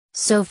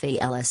Sophie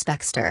Ellis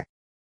Bextor.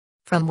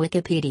 From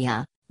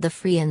Wikipedia, the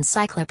free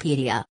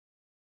encyclopedia.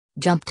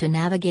 Jump to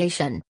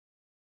navigation.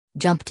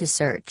 Jump to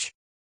search.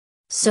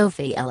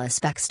 Sophie Ellis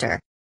Bextor.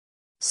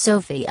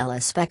 Sophie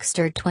Ellis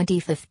Bextor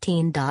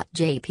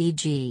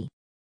 2015.jpg.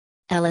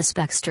 Ellis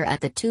Bextor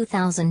at the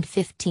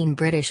 2015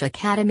 British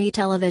Academy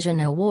Television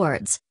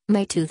Awards,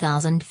 May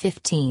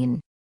 2015.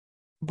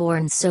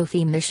 Born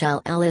Sophie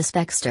Michelle Ellis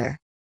Bextor.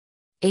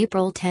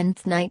 April 10,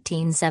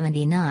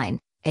 1979,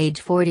 age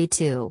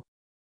 42.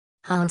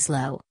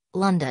 Hounslow,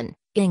 London,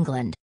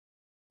 England.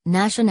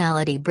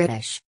 Nationality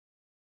British.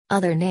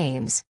 Other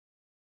names: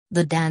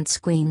 The Dance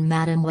Queen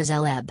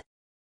Mademoiselle Ebb.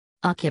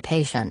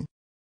 Occupation: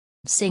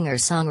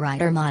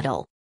 singer-songwriter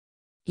model.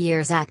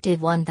 Years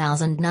active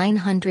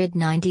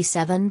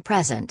 1997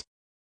 present.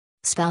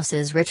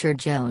 Spouses Richard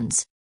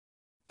Jones.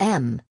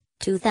 M.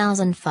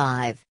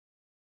 2005.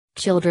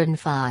 Children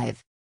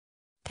 5.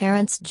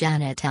 Parents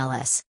Janet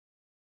Ellis.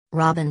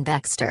 Robin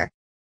Bextor.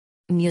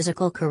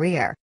 Musical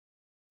career.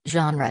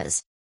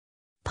 Genres: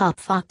 pop,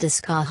 folk,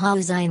 disco,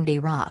 house,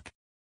 indie rock.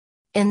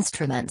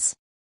 Instruments: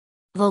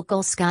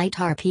 vocals,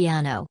 guitar,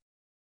 piano.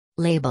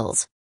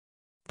 Labels: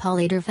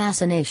 Polyder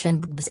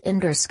Fascination Bs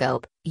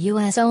Interscope,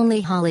 US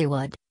only,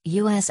 Hollywood,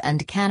 US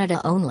and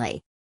Canada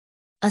only.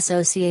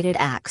 Associated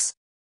acts: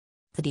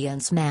 The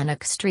Deans,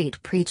 Manic Street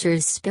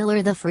Preachers,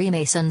 Spiller, The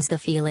Freemasons, The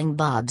Feeling,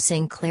 Bob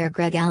Sinclair,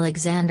 Greg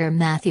Alexander,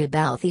 Matthew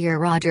Bouthier,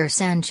 Roger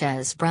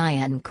Sanchez,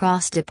 Brian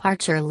Cross,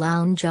 Departure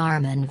Lounge,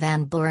 Armin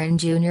Van Buren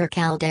Jr.,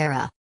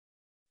 Caldera.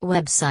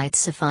 Website: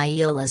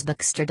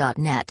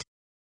 sophieellisbextor.net.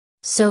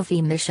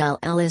 Sophie Michelle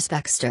Ellis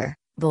Bextor,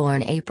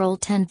 born April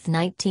 10,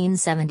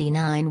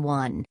 1979,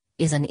 1,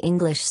 is an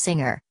English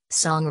singer,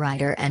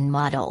 songwriter and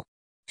model.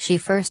 She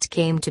first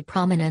came to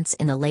prominence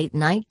in the late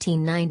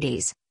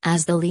 1990s,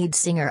 as the lead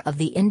singer of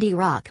the indie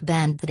rock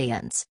band The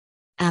Deans.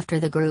 After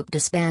the group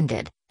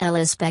disbanded,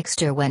 Ellis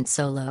Bextor went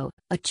solo,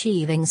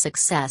 achieving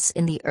success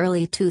in the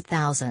early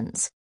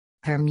 2000s.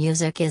 Her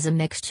music is a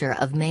mixture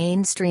of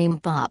mainstream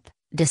pop,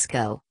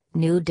 disco,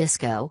 new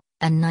disco,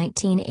 and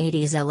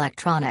 1980s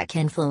electronic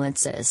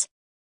influences.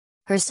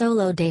 Her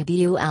solo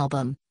debut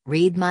album,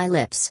 Read My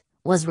Lips,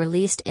 was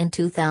released in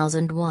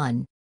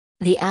 2001.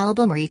 The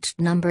album reached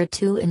number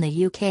 2 in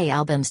the UK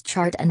Albums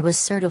Chart and was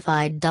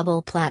certified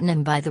double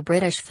platinum by the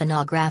British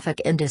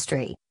Phonographic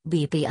Industry,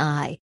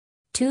 BPI.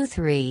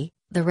 2-3,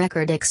 the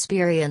record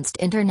experienced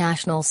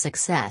international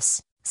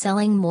success,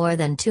 selling more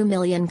than 2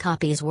 million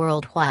copies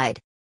worldwide.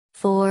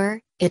 4,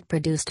 it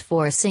produced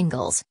 4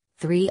 singles,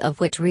 3 of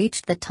which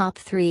reached the top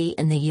 3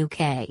 in the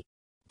UK.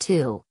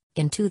 2,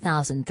 in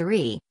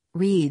 2003,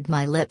 Read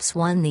My Lips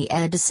won the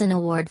Edison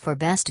Award for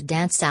Best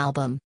Dance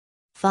Album.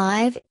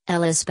 5,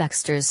 Ellis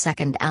Bextor's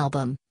second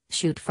album,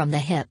 Shoot From the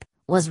Hip,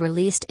 was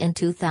released in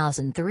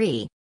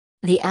 2003.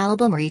 The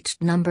album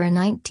reached number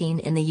 19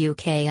 in the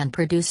UK and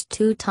produced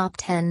 2 top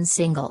 10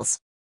 singles.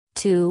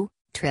 2,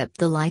 Trip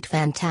the Light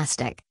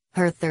Fantastic,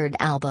 her third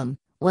album,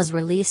 was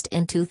released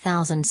in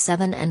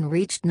 2007 and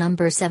reached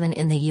number 7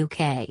 in the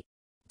UK.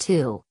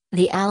 2,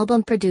 the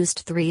album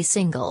produced 3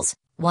 singles,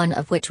 1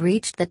 of which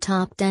reached the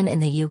top 10 in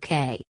the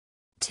UK.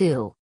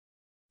 2,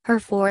 her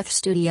fourth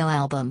studio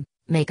album,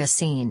 Make a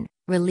Scene,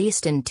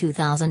 released in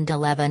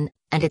 2011,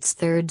 and its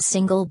third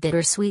single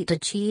Bittersweet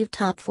achieved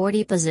top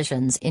 40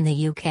 positions in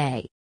the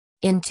UK.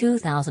 In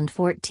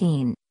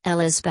 2014,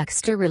 Ellis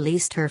Bextor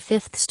released her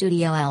fifth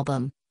studio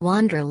album,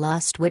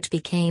 Wanderlust, which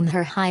became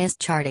her highest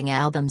charting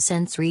album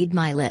since Read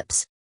My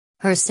Lips.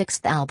 Her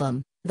sixth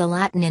album, the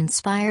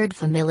Latin-inspired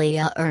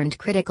Familia, earned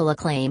critical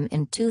acclaim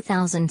in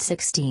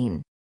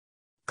 2016.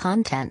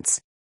 Contents: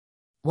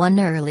 1.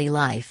 Early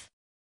life.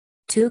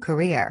 2.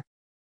 Career.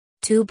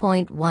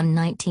 2.1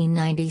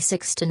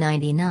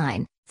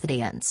 1996-99, The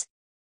Deans.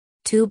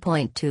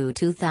 2.2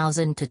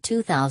 2000 to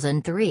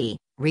 2003,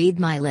 Read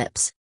My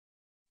Lips.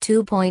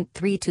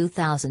 2.3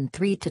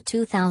 2003 to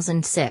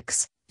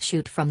 2006,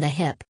 Shoot From the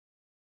Hip.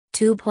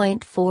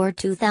 2.4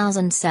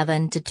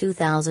 2007 to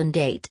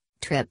 2008,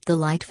 Trip the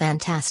Light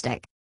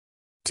Fantastic.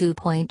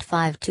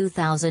 2.5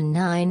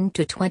 2009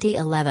 to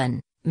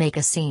 2011, Make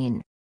a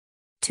Scene.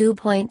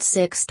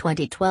 2.6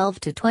 2012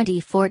 to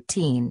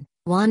 2014,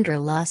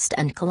 Wanderlust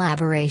and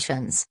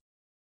Collaborations.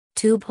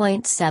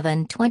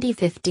 2.7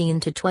 2015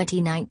 to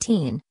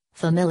 2019,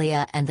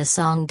 Familia and the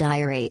Song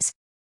Diaries.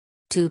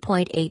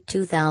 2.8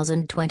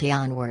 2020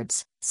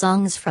 onwards,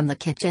 Songs from the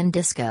Kitchen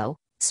Disco,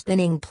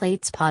 Spinning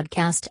Plates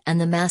Podcast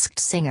and The Masked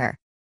Singer.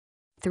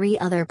 3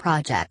 other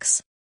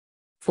projects.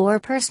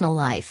 4 personal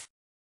life.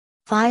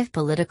 5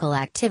 political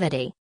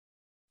activity.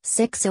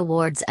 6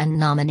 awards and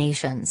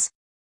nominations.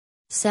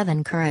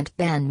 7 current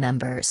band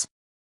members.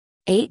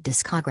 8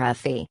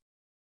 discography.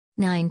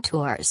 9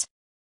 tours.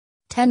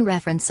 10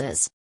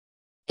 references.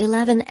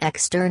 11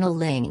 external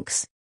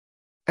links.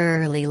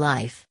 Early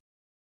life.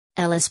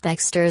 Ellis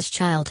Bextor's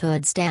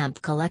childhood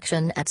stamp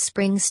collection at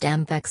Spring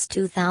Stampex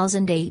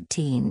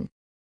 2018.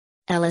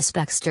 Ellis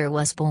Bextor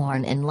was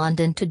born in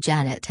London to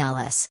Janet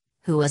Ellis,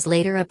 who was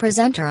later a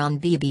presenter on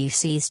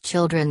BBC's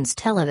children's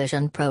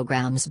television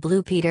programs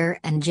Blue Peter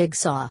and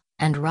Jigsaw,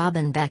 and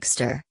Robin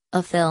Bextor,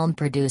 A film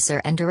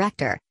producer and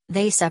director,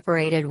 they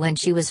separated when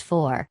she was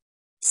 4.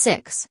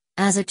 6.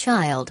 As a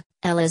child,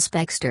 Ellis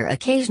Bextor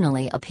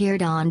occasionally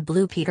appeared on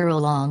Blue Peter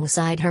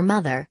alongside her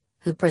mother,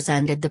 who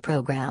presented the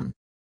program.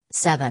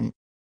 7.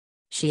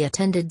 She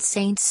attended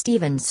St.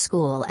 Stephen's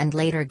School and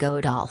later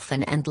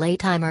Godolphin and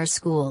Latimer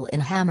School in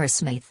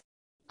Hammersmith.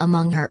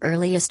 Among her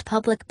earliest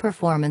public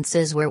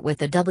performances were with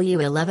the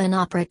W11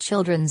 Opera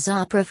Children's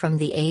Opera from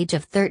the age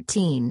of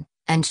 13,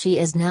 and she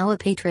is now a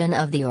patron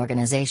of the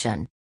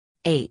organization.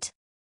 8.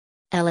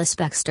 Ellis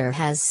Bextor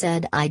has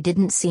said, "I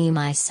didn't see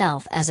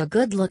myself as a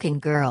good-looking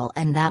girl,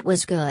 and that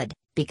was good,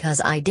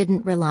 because I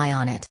didn't rely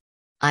on it.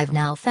 I've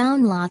now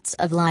found lots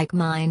of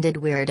like-minded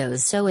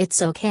weirdos, so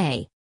it's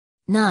okay."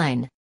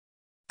 9.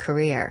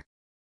 Career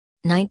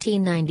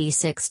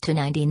 1996 to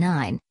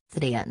 99,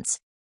 Thedians.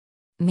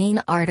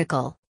 Main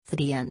article,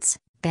 Thedians,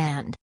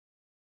 Band.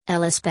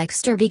 Ellis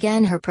Bextor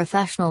began her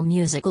professional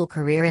musical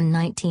career in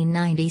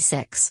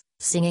 1996,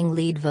 singing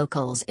lead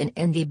vocals in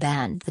indie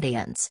band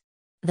Thedians.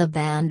 The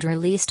band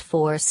released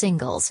 4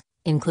 singles,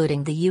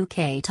 including the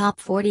UK Top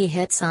 40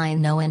 hits "I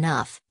Know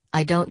Enough,"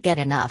 "I Don't Get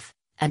Enough,"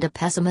 and "A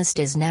Pessimist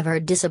Is Never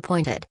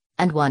Disappointed,"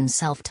 and one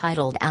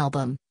self-titled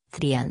album,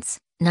 Thedians,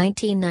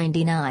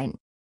 1999.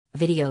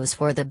 Videos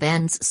for the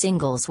band's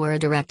singles were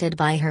directed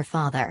by her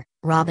father,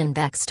 Robin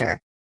Bextor.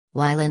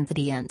 While in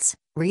Thedians,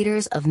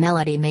 readers of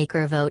Melody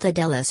Maker voted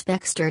Ellis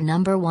Bextor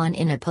 #1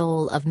 in a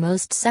poll of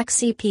most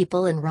sexy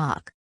people in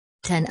rock.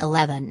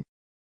 10-11.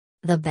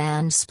 The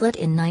band split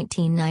in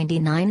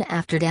 1999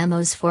 after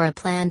demos for a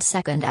planned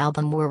second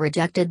album were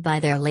rejected by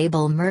their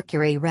label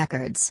Mercury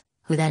Records,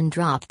 who then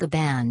dropped the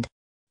band.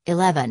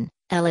 11.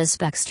 Ellis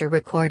Bextor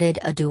recorded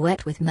a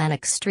duet with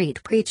Manic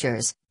Street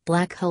Preachers,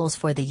 "Black Holes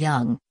for the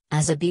Young,"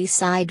 as a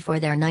B-side for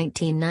their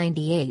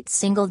 1998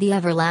 single "The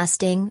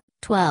Everlasting."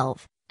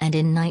 12. And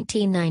in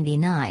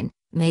 1999,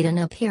 made an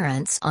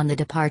appearance on the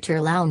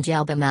Departure Lounge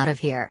album Out of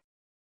Here.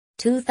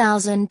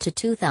 2000 to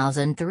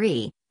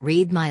 2003,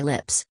 Read My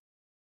Lips.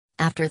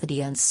 After the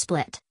Thedians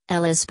split,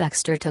 Ellis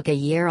Bextor took a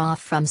year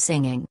off from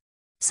singing.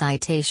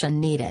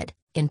 Citation needed.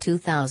 In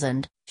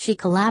 2000, she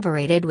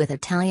collaborated with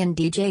Italian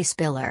DJ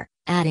Spiller,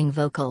 adding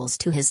vocals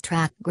to his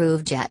track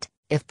Groove Jet,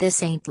 "If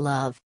This Ain't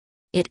Love."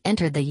 It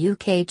entered the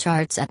UK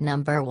charts at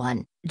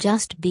 #1,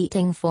 just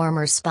beating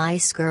former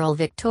Spice Girl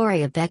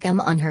Victoria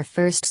Beckham on her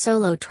first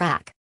solo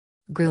track.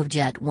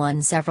 Groovejet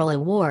won several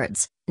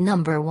awards: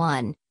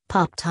 #1,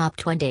 Pop Top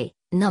 20,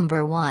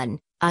 #1,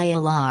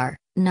 ILR,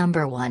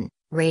 #1,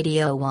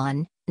 Radio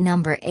 1,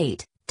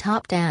 #8,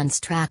 Top Dance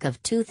Track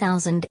of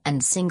 2000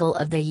 and Single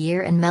of the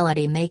Year in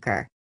Melody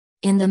Maker.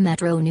 In the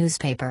Metro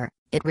newspaper,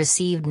 it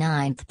received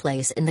 9th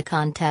place in the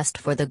contest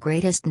for the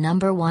greatest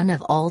 #1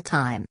 of all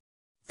time.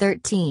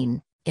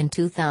 13. In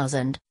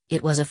 2000,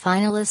 it was a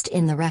finalist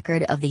in the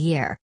Record of the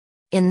Year.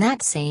 In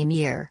that same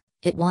year,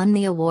 it won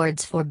the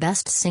awards for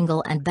Best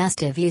Single and Best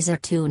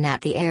Eviser Tune at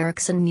the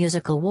Ericsson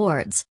Music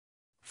Awards.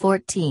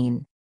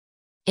 14.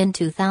 In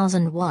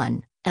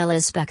 2001,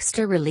 Ellis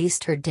Bextor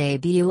released her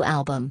debut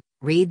album,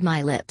 Read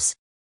My Lips.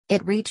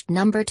 It reached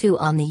 #2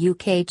 on the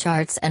UK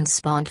charts and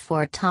spawned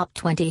 4 top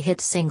 20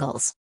 hit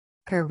singles.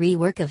 Her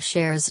rework of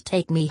Cher's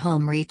Take Me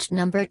Home reached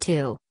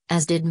 #2,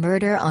 as did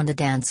Murder on the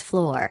Dance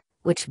Floor,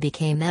 which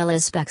became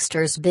Ellis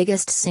Bextor's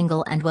biggest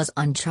single and was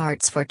on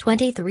charts for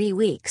 23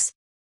 weeks.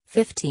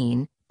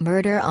 15.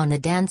 Murder on the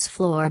Dance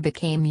Floor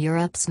became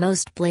Europe's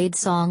most played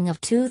song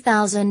of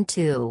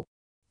 2002.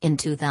 In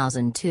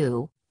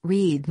 2002,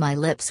 Read My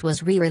Lips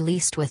was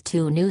re-released with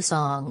 2 new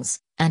songs,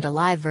 and a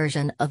live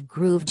version of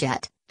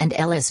Groovejet, and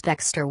Ellis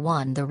Bextor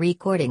won the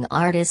Recording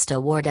Artist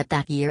Award at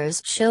that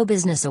year's Show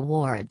Business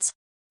Awards.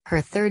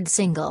 Her third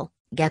single,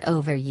 Get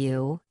Over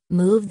You,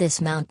 Move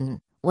This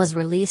Mountain, was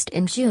released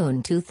in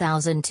June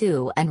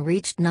 2002 and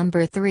reached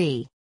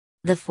 #3.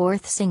 The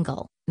fourth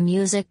single,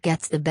 Music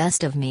Gets the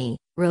Best of Me,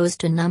 rose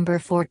to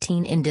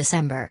 #14 in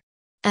December.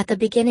 At the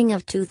beginning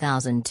of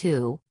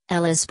 2002,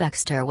 Ellis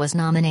Bextor was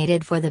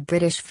nominated for the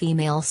British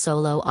Female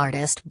Solo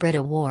Artist Brit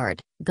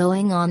Award,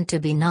 going on to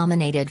be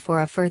nominated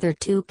for a further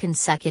 2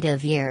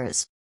 consecutive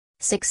years.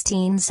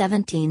 16,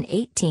 17,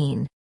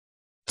 18.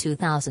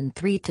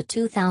 2003 to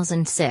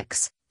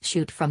 2006,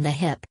 Shoot from the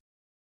Hip.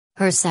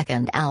 Her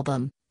second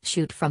album,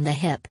 Shoot from the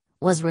Hip,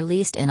 was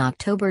released in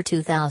October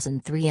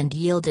 2003 and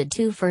yielded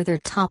 2 further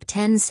top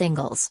 10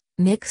 singles,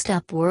 Mixed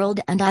Up World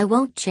and I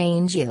Won't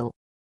Change You.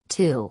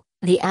 2.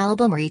 The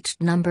album reached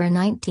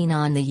 #19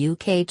 on the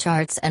UK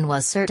charts and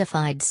was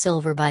certified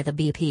silver by the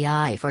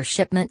BPI for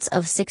shipments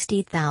of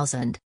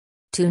 60,000.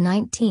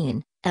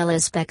 219,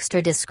 Ellis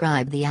Bextor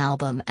described the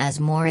album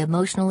as more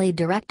emotionally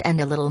direct and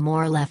a little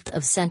more left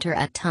of center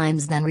at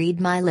times than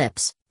Read My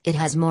Lips. It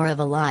has more of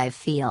a live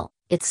feel.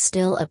 It's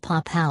still a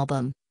pop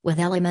album, with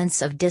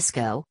elements of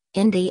disco,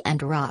 indie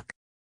and rock.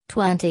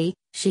 20,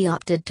 she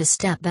opted to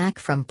step back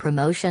from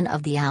promotion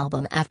of the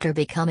album after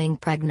becoming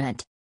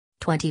pregnant.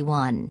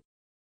 21.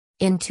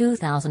 In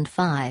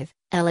 2005,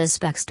 Ellis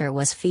Bextor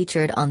was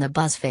featured on the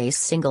Buzzface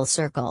single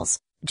Circles,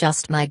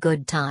 Just My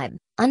Good Time,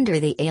 under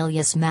the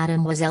alias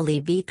Mademoiselle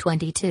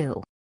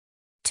B22.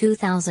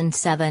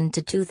 2007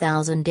 to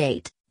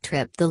 2008,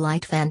 Trip the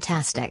Light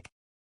Fantastic.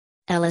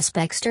 Ellis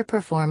Bextor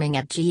performing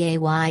at GAY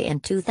in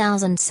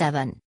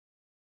 2007.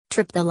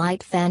 Trip the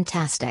Light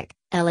Fantastic,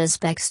 Ellis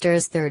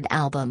Bextor's third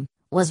album,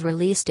 was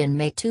released in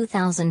May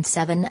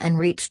 2007 and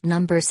reached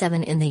number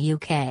 7 in the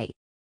UK.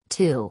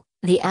 2.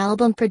 The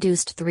album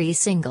produced 3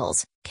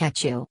 singles: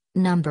 Catch You,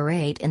 number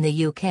 8 in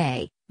the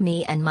UK,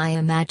 Me and My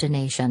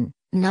Imagination,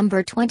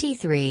 number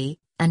 23,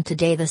 and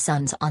Today the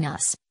Sun's on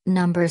Us,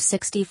 number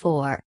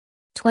 64.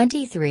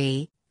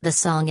 23. The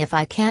song If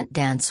I Can't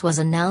Dance was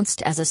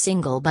announced as a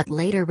single but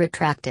later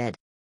retracted.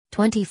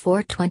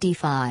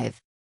 24-25.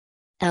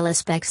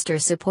 Ellis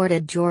Bextor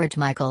supported George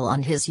Michael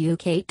on his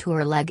UK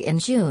tour leg in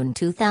June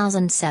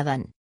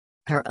 2007.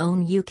 Her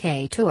own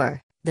UK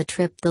tour, the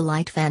Trip the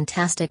Light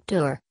Fantastic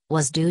Tour,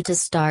 was due to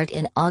start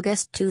in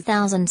August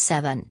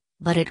 2007,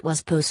 but it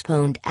was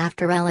postponed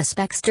after Ellis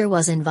Bextor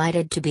was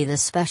invited to be the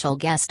special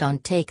guest on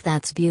Take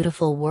That's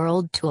Beautiful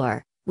World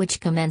Tour, which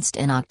commenced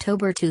in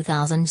October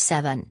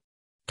 2007.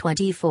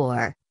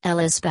 24.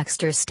 Ellis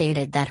Bextor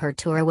stated that her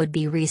tour would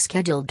be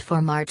rescheduled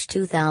for March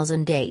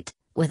 2008,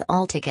 with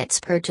all tickets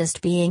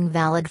purchased being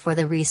valid for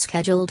the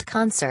rescheduled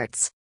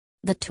concerts.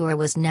 The tour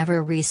was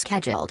never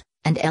rescheduled,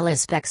 and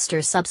Ellis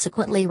Bextor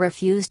subsequently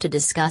refused to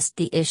discuss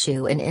the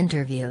issue in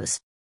interviews.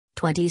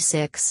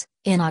 26.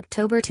 In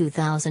October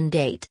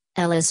 2008,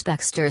 Ellis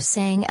Bextor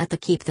sang at the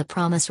Keep the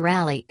Promise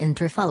rally in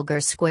Trafalgar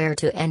Square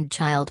to end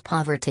child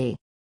poverty.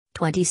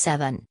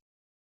 27.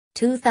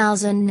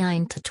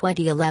 2009 to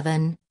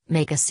 2011,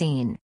 Make a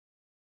Scene.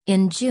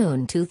 In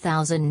June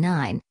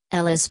 2009,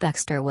 Ellis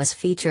Bextor was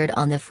featured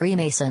on the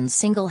Freemasons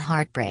single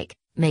Heartbreak,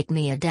 Make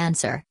Me a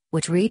Dancer,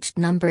 which reached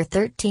number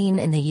 13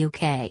 in the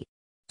UK.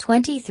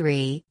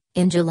 23.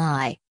 In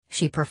July,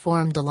 she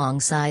performed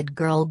alongside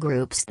girl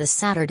groups The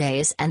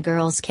Saturdays and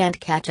Girls Can't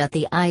Catch at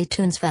the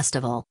iTunes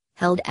Festival,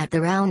 held at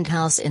the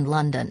Roundhouse in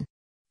London.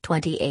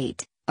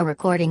 28. A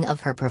recording of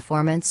her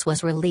performance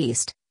was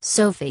released,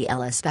 Sophie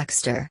Ellis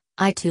Bextor,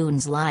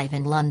 iTunes Live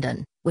in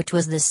London, which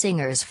was the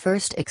singer's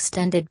first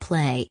extended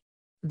play.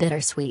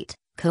 Bittersweet,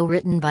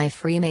 co-written by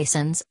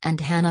Freemasons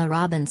and Hannah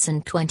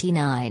Robinson.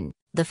 29.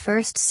 The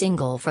first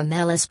single from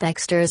Ellis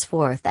Bextor's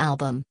fourth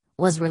album,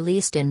 was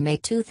released in May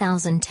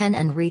 2010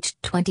 and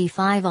reached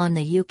 25 on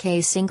the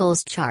UK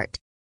singles chart.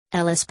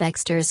 Ellis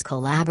Bextor's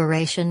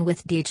collaboration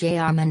with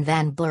DJ Armin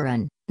van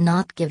Buuren,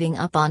 Not Giving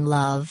Up on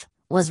Love,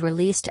 was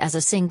released as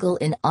a single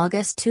in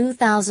August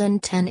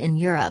 2010 in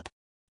Europe.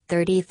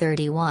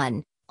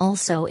 30-31.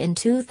 Also in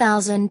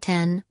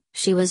 2010,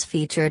 she was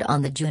featured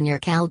on the Junior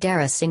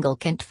Caldera single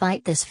Can't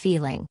Fight This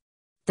Feeling.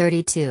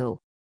 32.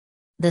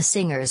 The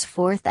singer's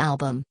fourth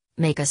album,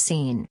 Make a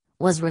Scene,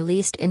 was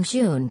released in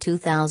June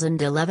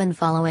 2011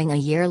 following a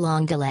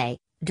year-long delay,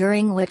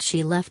 during which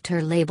she left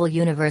her label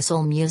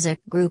Universal Music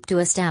Group to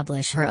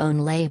establish her own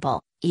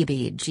label,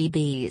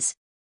 EBGBs.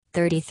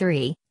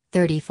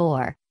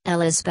 33-34.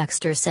 Ellis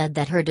Bextor said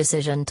that her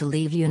decision to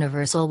leave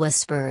Universal was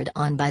spurred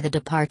on by the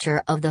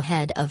departure of the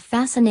head of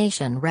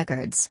Fascination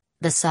Records,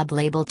 the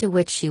sub-label to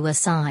which she was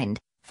signed,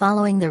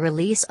 following the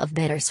release of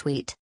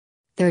Bittersweet.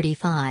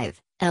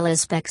 35.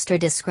 Ellis Bextor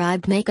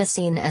described Make a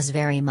Scene as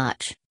very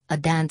much a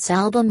dance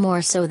album,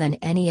 more so than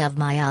any of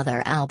my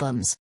other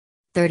albums.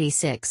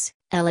 36.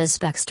 Ellis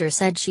Bextor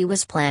said she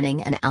was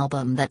planning an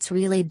album that's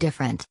really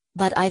different,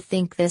 but I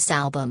think this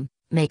album,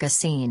 Make a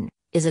Scene,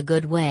 is a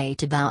good way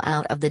to bow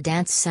out of the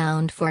dance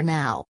sound for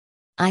now.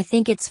 I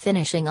think it's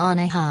finishing on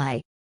a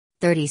high.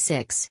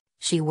 36.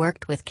 She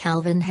worked with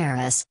Calvin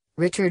Harris,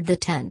 Richard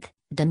X,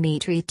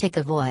 Dimitri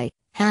Tikavoy,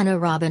 Hannah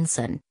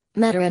Robinson,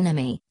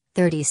 Meteronemy,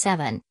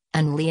 37,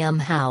 and Liam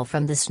Howe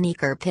from the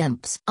Sneaker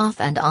Pimps. Off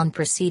and On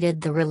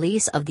preceded the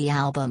release of the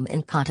album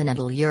in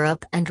continental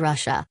Europe and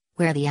Russia,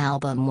 where the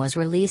album was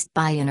released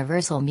by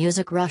Universal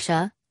Music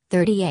Russia.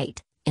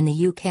 38. In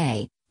the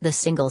UK, the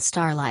single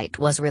Starlight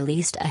was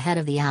released ahead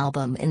of the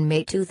album in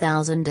May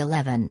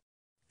 2011.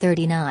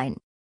 39.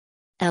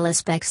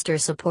 Ellis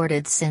Bextor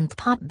supported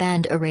synth-pop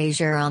band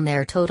Erasure on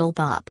their Total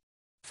Pop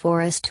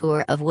Forest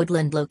tour of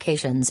woodland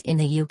locations in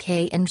the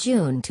UK in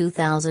June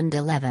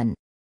 2011.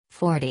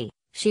 40.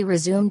 She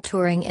resumed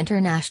touring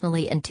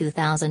internationally in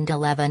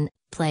 2011,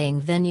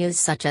 playing venues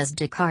such as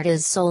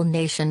Jakarta's Soul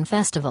Nation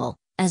Festival,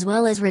 as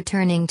well as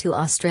returning to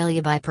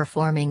Australia by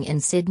performing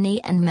in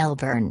Sydney and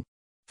Melbourne.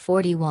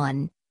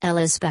 41.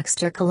 Ellis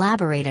Bextor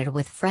collaborated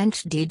with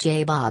French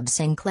DJ Bob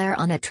Sinclair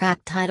on a track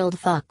titled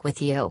Fuck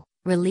With You,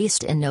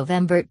 released in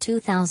November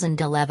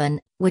 2011,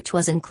 which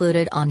was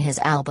included on his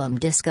album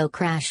Disco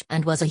Crash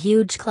and was a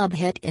huge club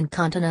hit in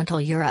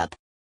continental Europe.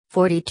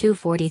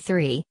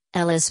 42-43.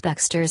 Ellis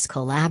Bextor's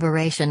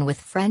collaboration with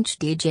French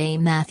DJ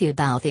Mathieu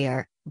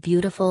Bouthier,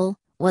 Beautiful,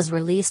 was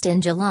released in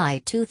July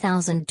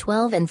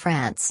 2012 in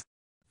France.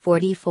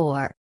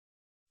 44.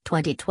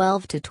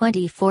 2012 to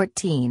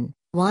 2014,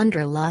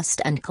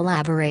 Wanderlust and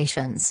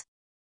collaborations.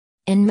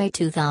 In May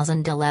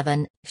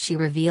 2011, she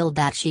revealed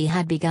that she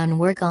had begun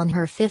work on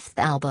her fifth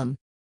album.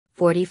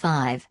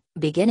 45.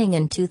 Beginning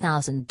in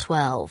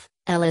 2012,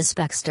 Ellis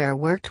Bextor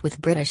worked with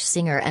British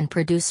singer and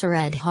producer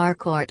Ed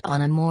Harcourt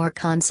on a more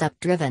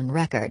concept-driven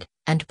record,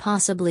 and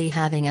possibly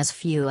having as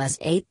few as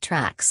 8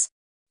 tracks.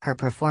 Her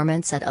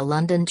performance at a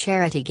London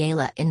charity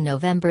gala in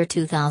November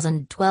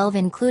 2012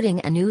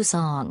 including a new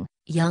song,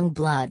 Young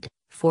Blood,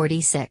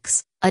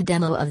 46. A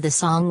demo of the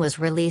song was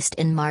released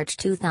in March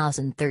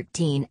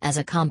 2013 as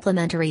a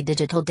complimentary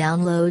digital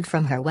download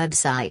from her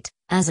website,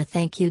 as a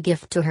thank you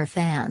gift to her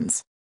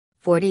fans.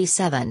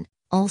 47.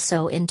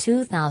 Also in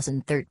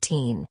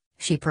 2013,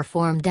 she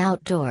performed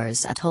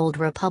outdoors at Old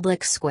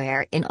Republic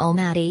Square in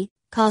Almaty,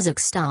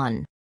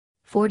 Kazakhstan.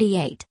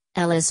 48.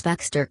 Ellis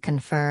Bextor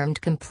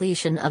confirmed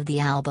completion of the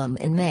album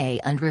in May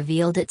and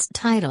revealed its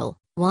title,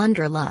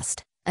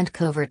 Wanderlust, and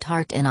covert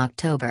art in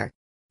October.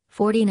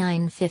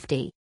 49.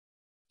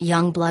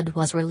 Young Blood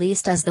was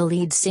released as the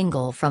lead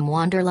single from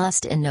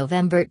Wanderlust in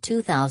November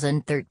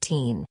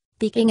 2013,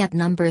 peaking at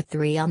number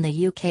 3 on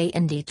the UK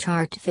Indie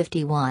Chart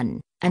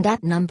 51, and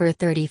at number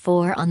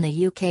 34 on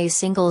the UK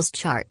Singles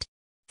Chart.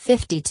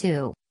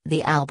 52.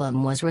 The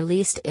album was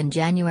released in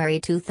January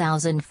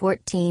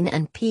 2014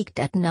 and peaked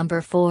at number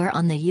 4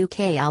 on the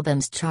UK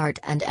Albums Chart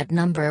and at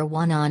number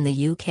 1 on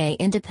the UK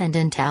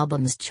Independent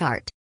Albums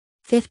Chart.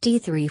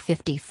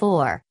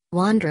 53-54,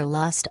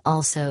 Wanderlust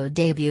also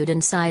debuted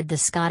inside the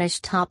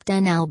Scottish Top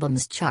 10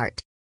 Albums Chart.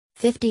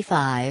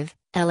 55,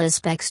 Ellis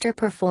Bextor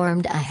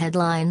performed a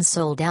headline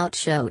sold-out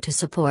show to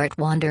support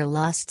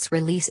Wanderlust's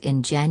release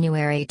in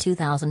January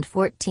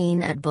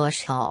 2014 at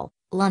Bush Hall,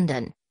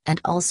 London, and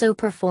also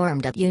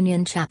performed at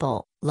Union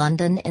Chapel,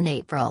 London in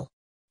April.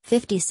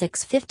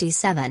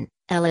 56-57,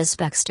 Ellis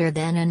Bextor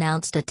then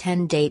announced a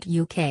 10-date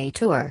UK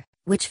tour,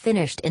 which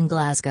finished in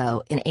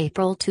Glasgow in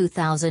April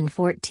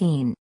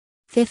 2014.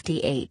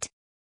 58.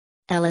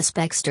 Ellis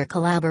Bextor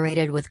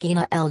collaborated with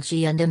Gina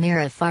LG and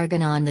Amira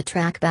Fargan on the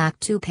track Back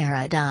to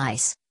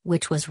Paradise,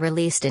 which was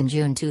released in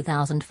June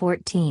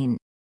 2014.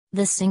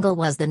 The single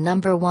was the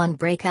number 1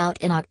 breakout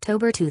in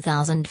October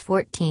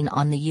 2014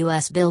 on the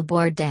US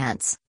Billboard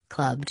Dance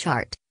Club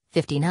chart,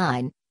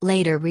 59,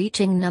 later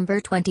reaching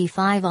number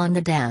 25 on the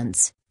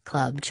Dance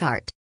Club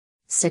chart.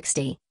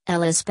 60,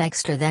 Ellis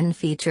Bextor then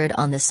featured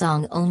on the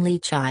song Only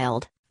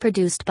Child,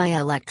 produced by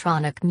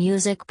electronic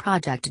music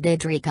project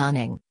Deirdre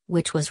Conning,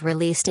 which was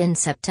released in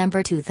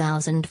September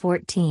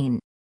 2014.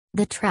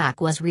 The track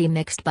was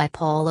remixed by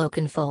Paul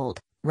Oakenfold,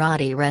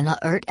 Roddy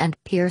Renard and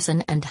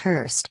Pearson and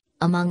Hurst,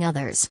 among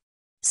others.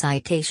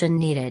 Citation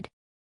needed.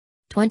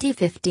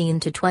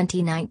 2015 to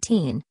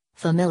 2019,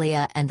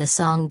 Familia and the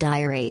song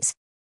Diaries.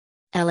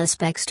 Ellis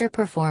Bextor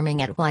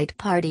performing at White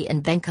Party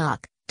in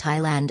Bangkok,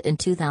 Thailand in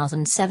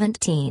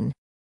 2017.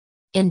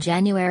 In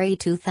January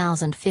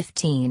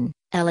 2015,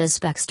 Ellis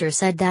Bextor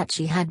said that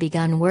she had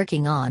begun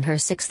working on her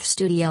 6th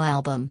studio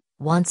album,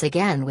 once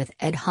again with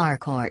Ed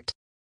Harcourt.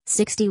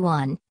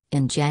 61.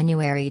 In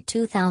January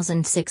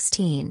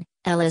 2016,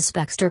 Ellis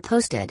Bextor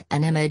posted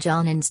an image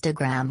on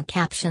Instagram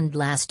captioned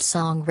Last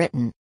Song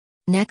Written.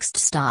 Next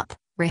stop,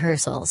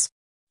 rehearsals.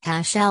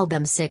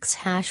 #album 6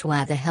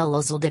 #Why the hell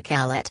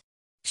Uzldakalit.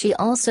 She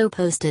also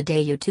posted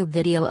a YouTube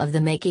video of the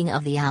making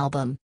of the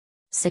album.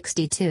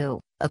 62.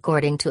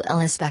 According to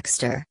Ellis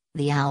Bextor,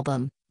 the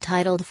album,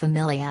 titled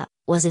Familia,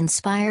 was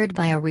inspired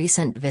by a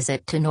recent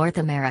visit to North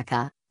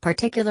America,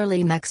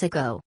 particularly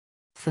Mexico.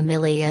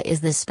 Familia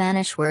is the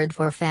Spanish word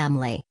for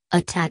family,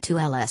 a tattoo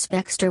Ellis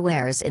Bextor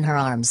wears in her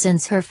arm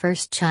since her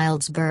first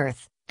child's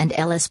birth, and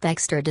Ellis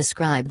Bextor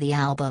described the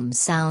album's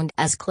sound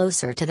as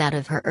closer to that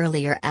of her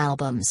earlier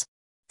albums.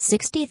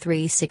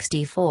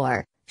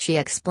 63-64, she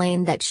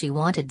explained that she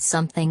wanted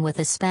something with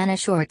a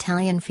Spanish or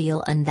Italian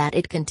feel and that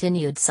it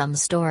continued some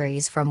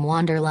stories from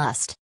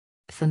Wanderlust.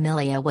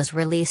 Familia was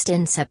released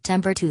in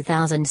September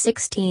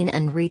 2016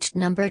 and reached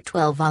number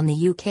 12 on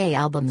the UK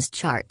Albums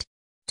Chart.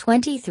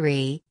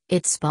 23,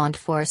 it spawned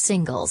 4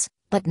 singles,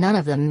 but none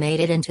of them made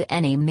it into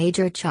any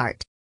major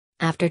chart.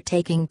 After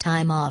taking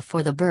time off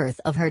for the birth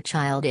of her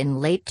child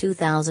in late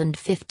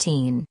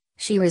 2015,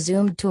 she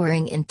resumed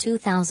touring in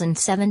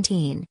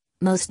 2017.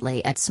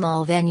 Mostly at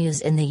small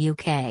venues in the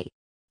UK.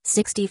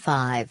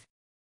 65.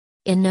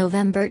 In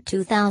November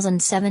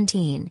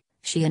 2017,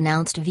 she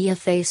announced via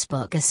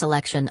Facebook a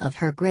selection of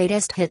her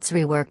greatest hits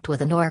reworked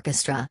with an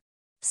orchestra.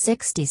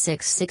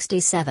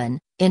 66-67,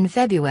 in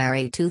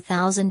February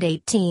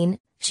 2018,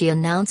 she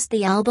announced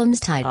the album's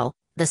title,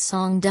 the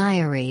song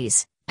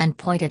Diaries, and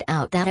pointed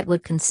out that it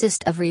would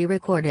consist of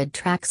re-recorded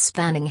tracks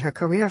spanning her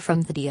career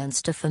from The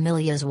Dance to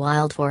Familia's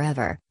Wild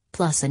Forever,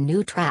 plus a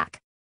new track.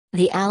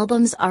 The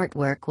album's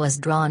artwork was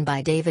drawn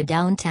by David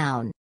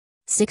Downtown.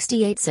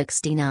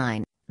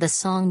 68-69, the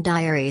song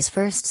Diaries'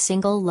 first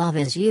single Love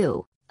Is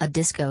You, a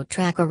disco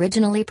track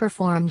originally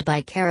performed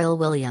by Carol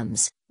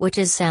Williams, which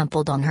is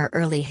sampled on her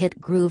early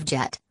hit Groove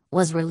Jet,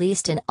 was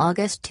released in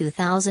August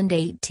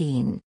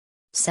 2018.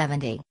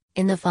 70.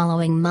 In the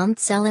following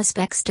months Ellis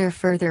Bextor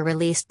further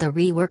released the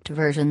reworked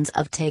versions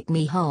of Take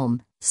Me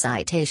Home,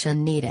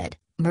 Citation Needed,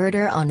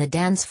 Murder on the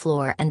Dance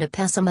Floor and A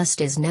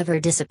Pessimist Is Never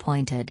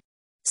Disappointed.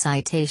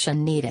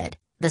 Citation Needed,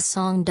 The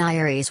song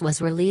Diaries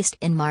was released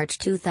in March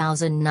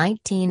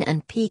 2019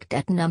 and peaked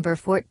at number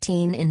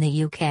 14 in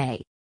the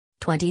UK.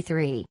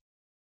 23.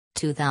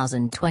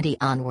 2020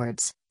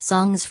 onwards,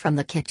 songs from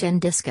The Kitchen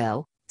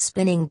Disco,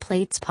 Spinning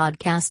Plates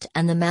Podcast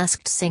and The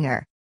Masked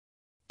Singer.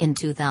 In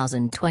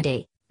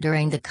 2020,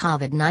 during the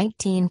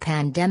COVID-19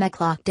 pandemic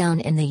lockdown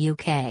in the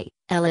UK,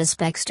 Ellis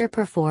Bextor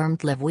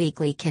performed live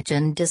weekly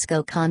kitchen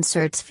disco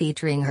concerts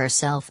featuring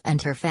herself and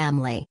her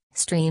family,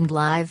 streamed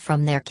live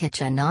from their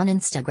kitchen on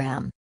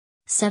Instagram.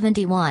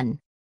 71.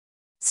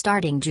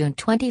 Starting June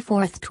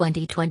 24,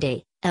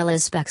 2020,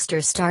 Ellis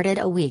Bextor started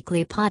a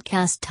weekly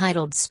podcast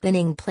titled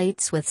Spinning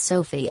Plates with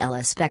Sophie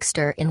Ellis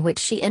Bextor, in which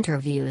she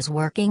interviews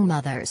working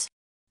mothers.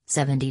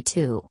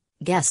 72.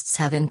 Guests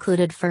have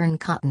included Fern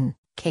Cotton,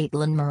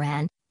 Caitlin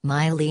Moran,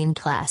 Mylene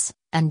Klass,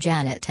 and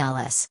Janet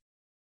Ellis.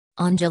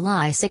 On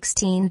July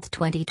 16,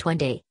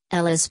 2020,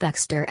 Ellis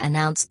Bextor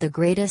announced the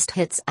Greatest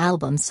Hits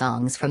album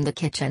songs from The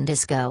Kitchen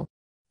Disco.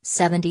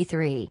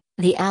 73.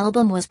 The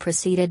album was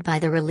preceded by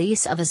the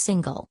release of a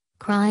single,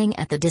 Crying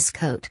at the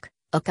Discotheque,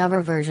 a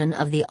cover version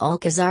of the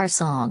Alcazar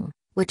song,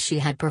 which she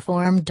had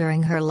performed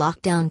during her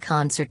lockdown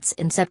concerts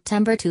in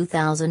September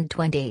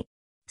 2020.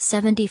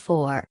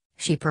 74.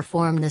 She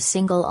performed the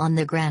single on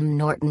The Graham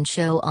Norton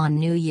Show on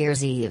New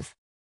Year's Eve.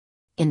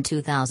 In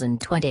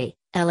 2020,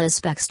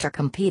 Ellis Bextor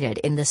competed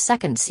in the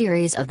second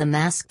series of The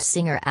Masked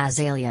Singer as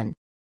Alien.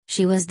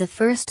 She was the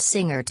first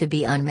singer to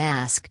be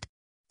unmasked.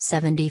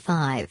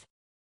 75.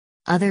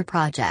 Other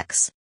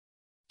projects.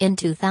 In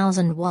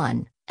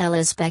 2001,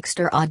 Ellis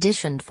Bextor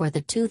auditioned for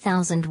the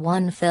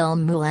 2001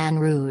 film Moulin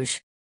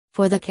Rouge.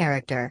 For the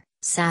character,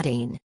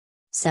 Satine.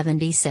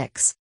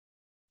 76.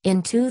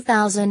 In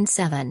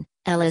 2007,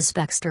 Ellis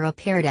Bextor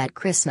appeared at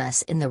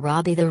Christmas in the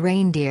Robbie the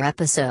Reindeer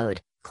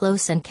episode,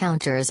 Close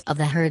Encounters of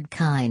the Herd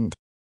Kind.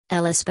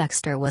 Ellis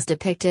Bextor was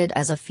depicted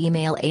as a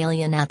female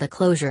alien at the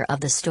closure of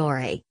the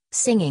story,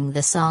 singing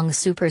the song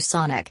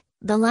Supersonic,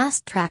 the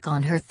last track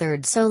on her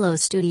third solo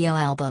studio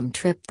album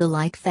Trip the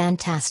Like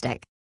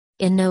Fantastic.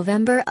 In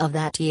November of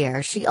that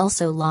year she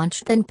also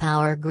launched the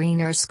Empower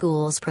Greener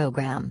Schools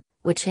program,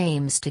 which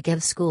aims to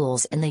give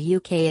schools in the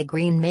UK a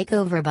green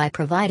makeover by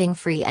providing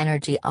free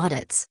energy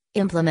audits,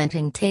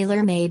 implementing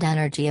tailor-made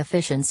energy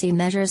efficiency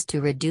measures to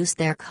reduce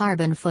their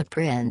carbon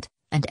footprint,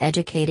 and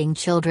educating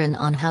children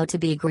on how to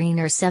be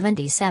greener.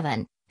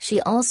 77. She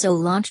also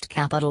launched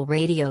Capital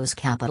Radio's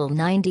Capital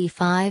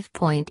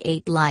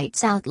 95.8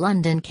 Lights Out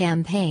London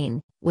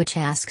campaign, which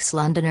asks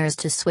Londoners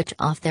to switch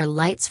off their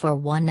lights for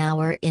 1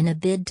 hour in a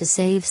bid to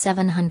save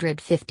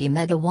 750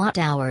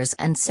 megawatt-hours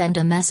and send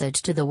a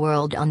message to the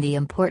world on the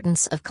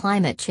importance of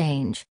climate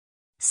change.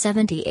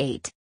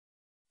 78.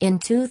 In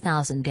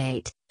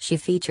 2008, she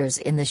features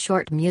in the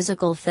short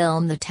musical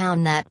film The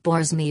Town That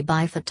Bores Me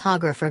by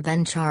photographer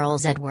Ben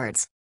Charles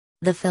Edwards.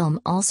 The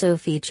film also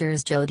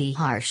features Jodie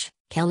Harsh,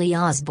 Kelly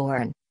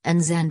Osbourne, and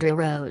Zandra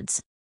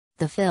Rhodes.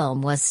 The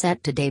film was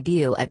set to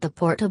debut at the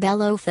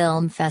Portobello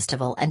Film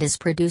Festival and is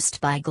produced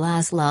by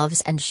Glass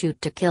Loves and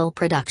Shoot to Kill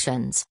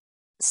Productions.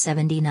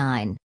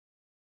 79.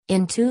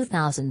 In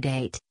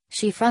 2008,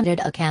 she fronted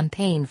a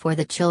campaign for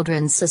the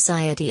Children's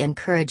Society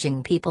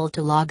encouraging people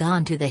to log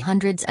on to the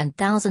Hundreds and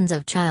Thousands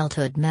of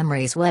Childhood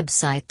Memories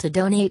website to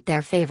donate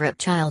their favorite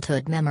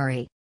childhood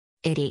memory.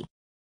 80.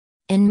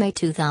 In May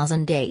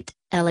 2008,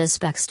 Ellis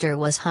Bextor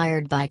was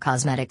hired by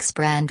cosmetics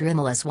brand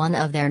Rimmel as one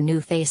of their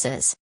new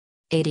faces.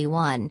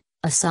 81.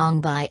 A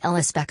song by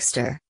Ellis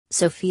Bextor,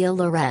 Sophia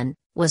Loren,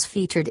 was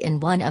featured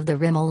in one of the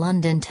Rimmel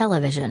London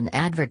television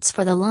adverts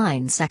for the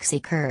line Sexy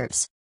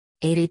Curves.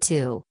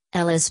 82.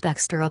 Ellis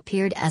Bextor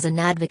appeared as an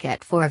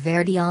advocate for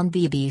Verdi on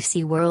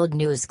BBC World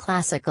News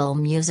classical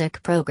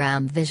music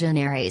programme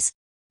Visionaries.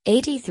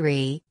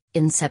 83.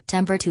 In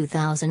September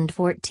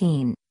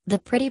 2014, the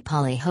Pretty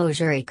Polly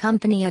Hosiery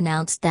Company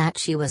announced that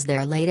she was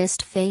their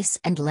latest face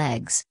and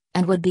legs,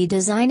 and would be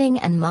designing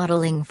and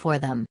modeling for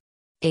them.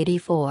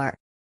 84.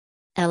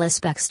 Ellis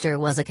Bextor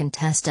was a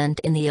contestant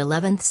in the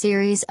 11th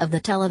series of the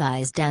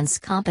televised dance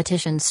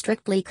competition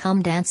Strictly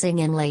Come Dancing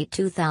in late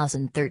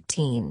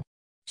 2013.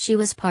 She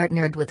was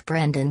partnered with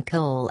Brendan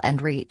Cole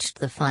and reached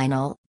the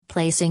final,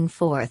 placing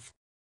fourth.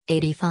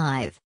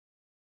 85.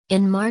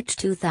 In March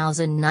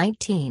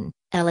 2019,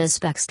 Ellis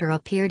Bextor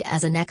appeared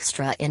as an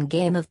extra in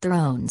Game of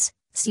Thrones,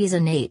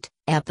 Season 8,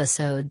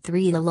 Episode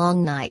 3 The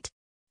Long Night.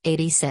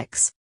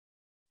 86.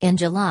 In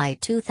July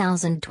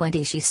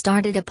 2020 she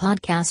started a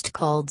podcast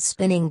called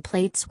Spinning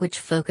Plates which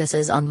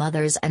focuses on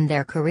mothers and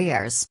their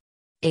careers.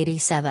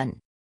 87.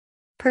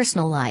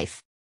 Personal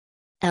life.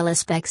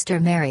 Ellis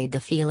Bextor married the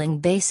Feeling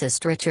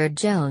bassist Richard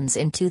Jones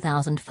in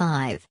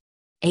 2005.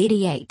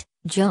 88.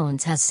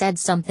 Jones has said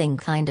something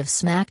kind of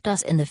smacked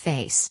us in the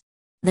face.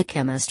 The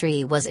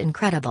chemistry was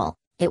incredible,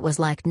 it was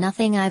like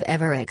nothing I've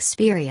ever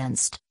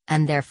experienced,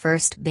 and their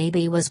first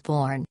baby was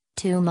born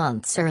 2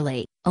 months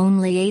early,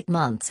 only 8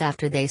 months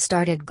after they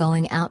started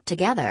going out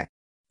together.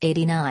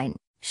 89.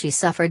 She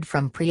suffered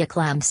from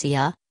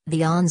preeclampsia,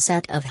 the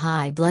onset of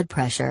high blood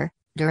pressure,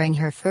 during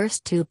her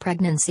first 2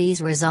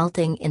 pregnancies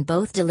resulting in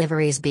both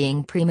deliveries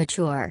being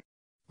premature.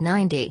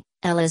 90.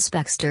 Ellis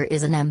Bextor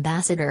is an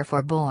ambassador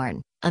for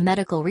Born, a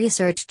medical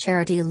research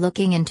charity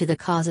looking into the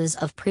causes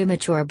of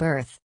premature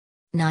birth.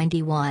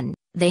 91.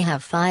 They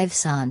have 5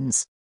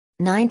 sons.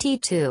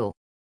 92.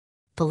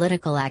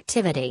 Political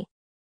activity.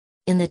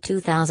 In the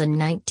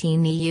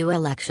 2019 EU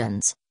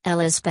elections,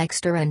 Ellis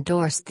Bextor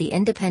endorsed the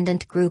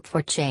Independent Group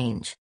for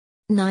Change.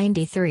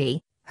 93.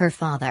 Her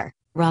father,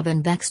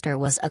 Robin Bextor,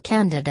 was a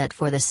candidate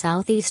for the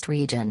Southeast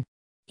region.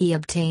 He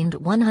obtained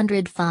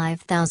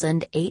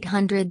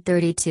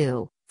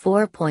 105,832,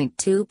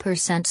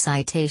 4.2%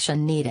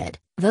 citation needed,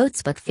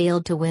 votes but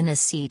failed to win a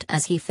seat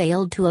as he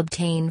failed to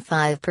obtain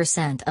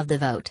 5% of the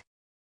vote.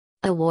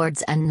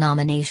 Awards and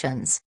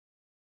nominations.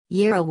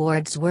 Year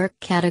Awards Work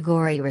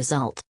Category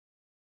Result.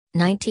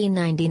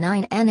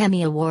 1999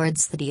 Emmy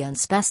Awards The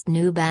Dance Best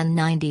New Band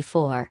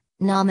 94,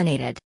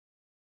 nominated.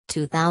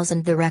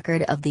 2000 The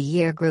Record of the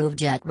Year Groove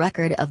Jet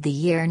Record of the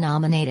Year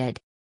nominated.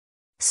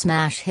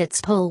 Smash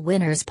Hits Poll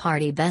Winners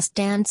Party Best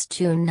Dance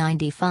Tune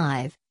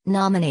 95,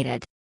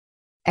 nominated.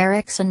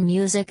 Ericsson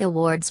Music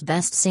Awards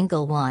Best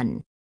Single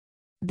 1.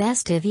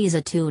 Best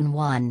Ibiza Tune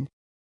 1.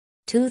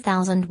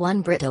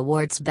 2001 Brit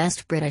Awards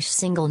Best British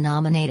Single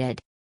nominated.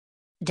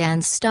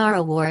 Dance Star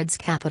Awards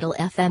Capital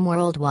FM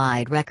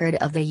Worldwide Record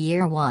of the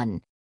Year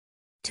 1.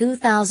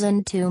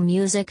 2002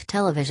 Music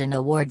Television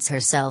Awards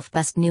Herself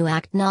Best New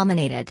Act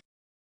nominated.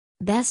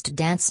 Best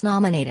Dance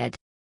nominated.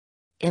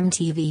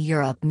 MTV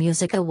Europe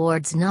Music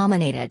Awards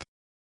nominated.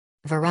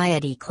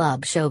 Variety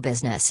Club Show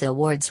Business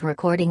Awards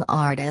Recording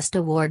Artist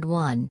Award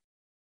 1.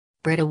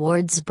 Brit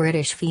Awards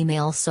British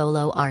Female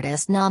Solo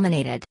Artist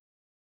nominated.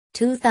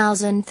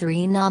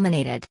 2003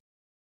 nominated.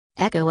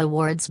 Echo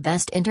Awards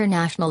Best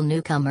International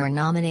Newcomer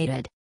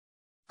nominated.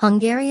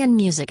 Hungarian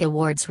Music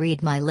Awards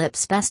Read My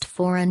Lips Best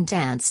Foreign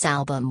Dance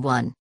Album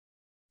 1.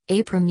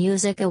 APRA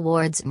Music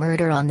Awards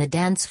Murder on the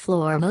Dance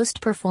Floor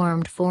Most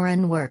Performed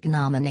Foreign Work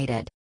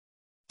nominated.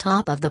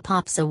 Top of the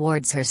Pops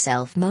Awards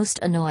Herself Most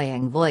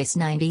Annoying Voice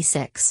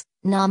 96,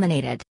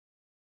 nominated.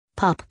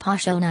 Pop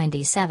Pasho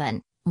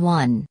 97,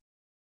 1.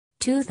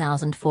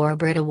 2004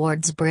 Brit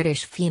Awards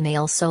British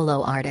Female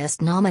Solo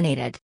Artist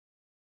nominated.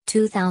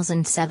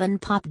 2007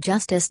 Pop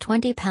Justice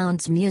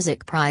 £20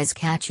 Music Prize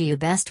Catch You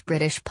Best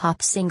British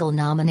Pop Single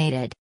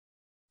nominated.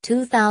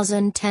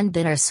 2010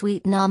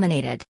 Bittersweet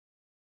nominated.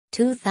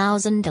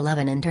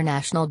 2011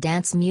 International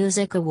Dance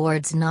Music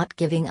Awards Not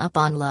Giving Up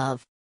on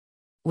Love.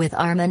 With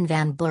Armin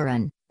van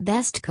Buuren,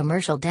 Best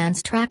Commercial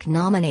Dance Track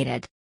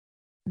nominated.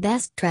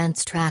 Best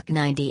Trance Track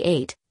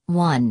 98,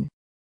 1.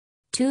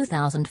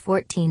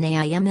 2014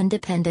 AIM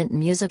Independent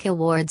Music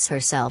Awards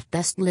Herself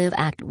Best Live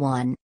Act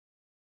 1.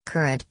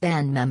 Current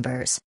band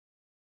members: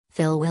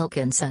 Phil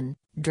Wilkinson,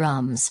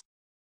 drums.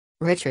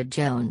 Richard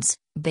Jones,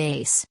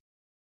 bass.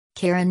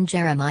 Karen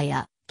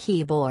Jeremiah,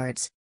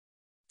 keyboards.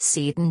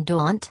 Seaton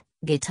Daunt,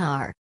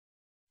 guitar.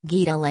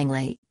 Gita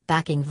Langley,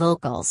 backing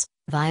vocals,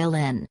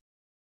 violin.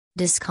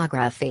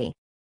 Discography.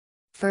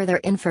 Further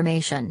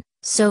information: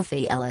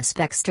 Sophie Ellis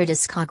Bextor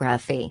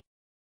Discography.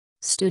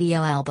 Studio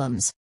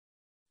albums: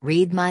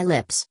 Read My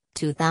Lips,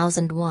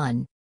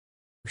 2001.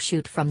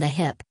 Shoot from the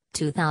Hip,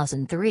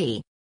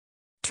 2003.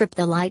 Trip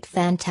the Light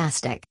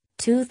Fantastic,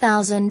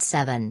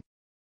 2007.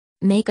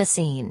 Make a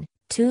Scene,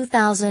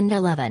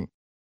 2011.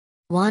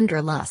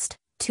 Wanderlust,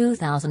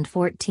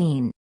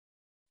 2014.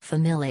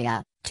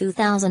 Familia,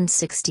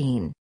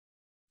 2016.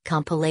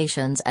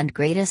 Compilations and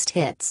Greatest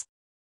Hits.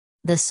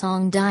 The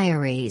Song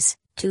Diaries,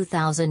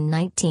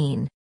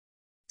 2019.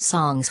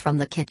 Songs from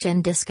the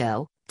Kitchen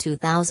Disco,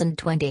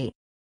 2020.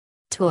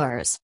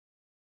 Tours.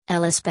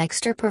 Ellis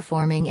Bextor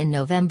performing in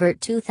November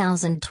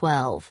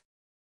 2012.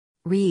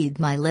 Read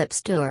My Lips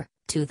Tour,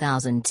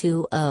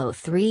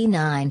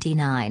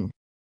 2002-03-99.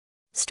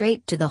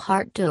 Straight to the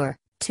Heart Tour,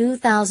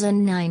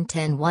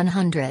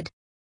 2009-10-100.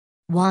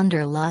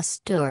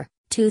 Wanderlust Tour,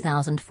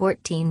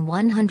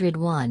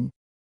 2014-101.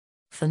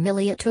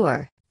 Familia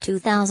Tour,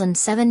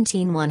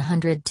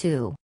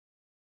 2017-102.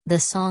 The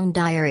Song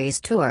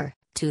Diaries Tour,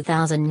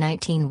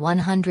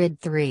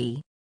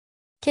 2019-103.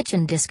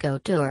 Kitchen Disco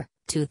Tour,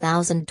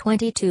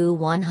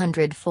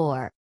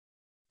 2022-104.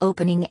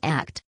 Opening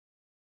Act.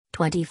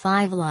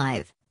 25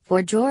 Live,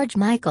 for George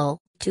Michael,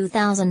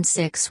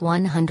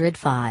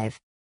 2006-105.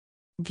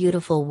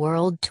 Beautiful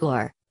World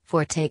Tour,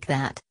 for Take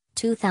That,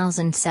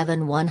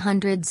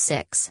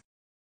 2007-106.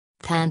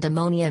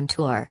 Pandemonium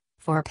Tour,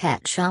 for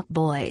Pet Shop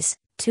Boys,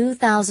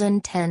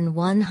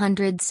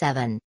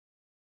 2010-107.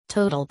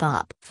 Total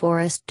Pop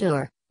Forest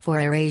Tour, for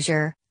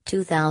Erasure,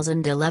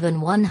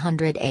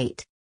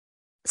 2011-108.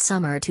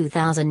 Summer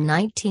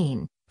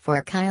 2019,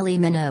 for Kylie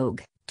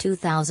Minogue,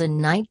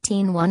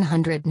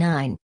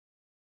 2019-109.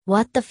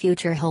 What the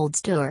Future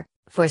Holds Tour,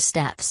 for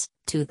Steps,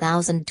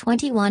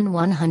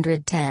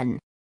 2021-110.